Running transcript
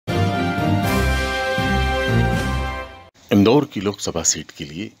इंदौर की लोकसभा सीट के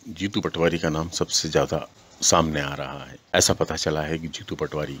लिए जीतू पटवारी का नाम सबसे ज्यादा सामने आ रहा है। ऐसा पता चला है कि जीतू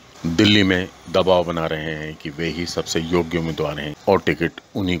पटवारी दिल्ली में दबाव बना रहे हैं कि वे ही सबसे योग्य उम्मीदवार हैं और टिकट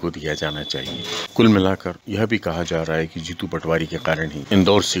उन्हीं को दिया जाना चाहिए। कुल मिलाकर यह भी कहा जा रहा है कि जीतू पटवारी के कारण ही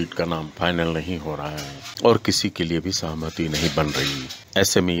इंदौर सीट का नाम फाइनल नहीं हो रहा है और किसी के लिए भी सहमति नहीं बन रही।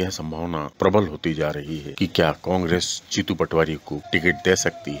 ऐसे में यह संभावना प्रबल होती जा रही है कि क्या कांग्रेस जीतू पटवारी को टिकट दे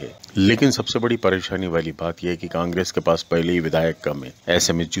सकती है। लेकिन सबसे बड़ी परेशानी वाली बात यह है कि कांग्रेस के पास पहले ही विधायक कम है।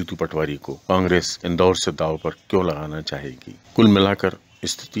 ऐसे में जीतू पटवारी को कांग्रेस इंदौर से दांव पर क्यों लगाना चाहेगी। कुल मिलाकर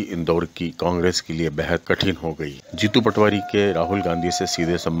स्थिति इंदौर की कांग्रेस के लिए बेहद कठिन हो गई। जीतू पटवारी के राहुल गांधी से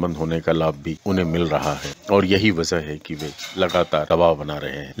सीधे संबंध होने का लाभ भी उन्हें मिल रहा है और यही वजह है कि वे लगातार दबाव बना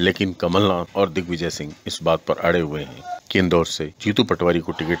रहे हैं। लेकिन कमलनाथ और दिग्विजय सिंह इस बात पर अड़े हुए हैं कि इंदौर से जीतू पटवारी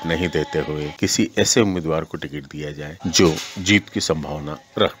को टिकट नहीं देते हुए किसी ऐसे उम्मीदवार को टिकट दिया जाए जो जीत की संभावना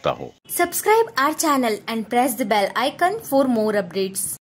रखता हो। Subscribe our channel and press the bell icon for more updates.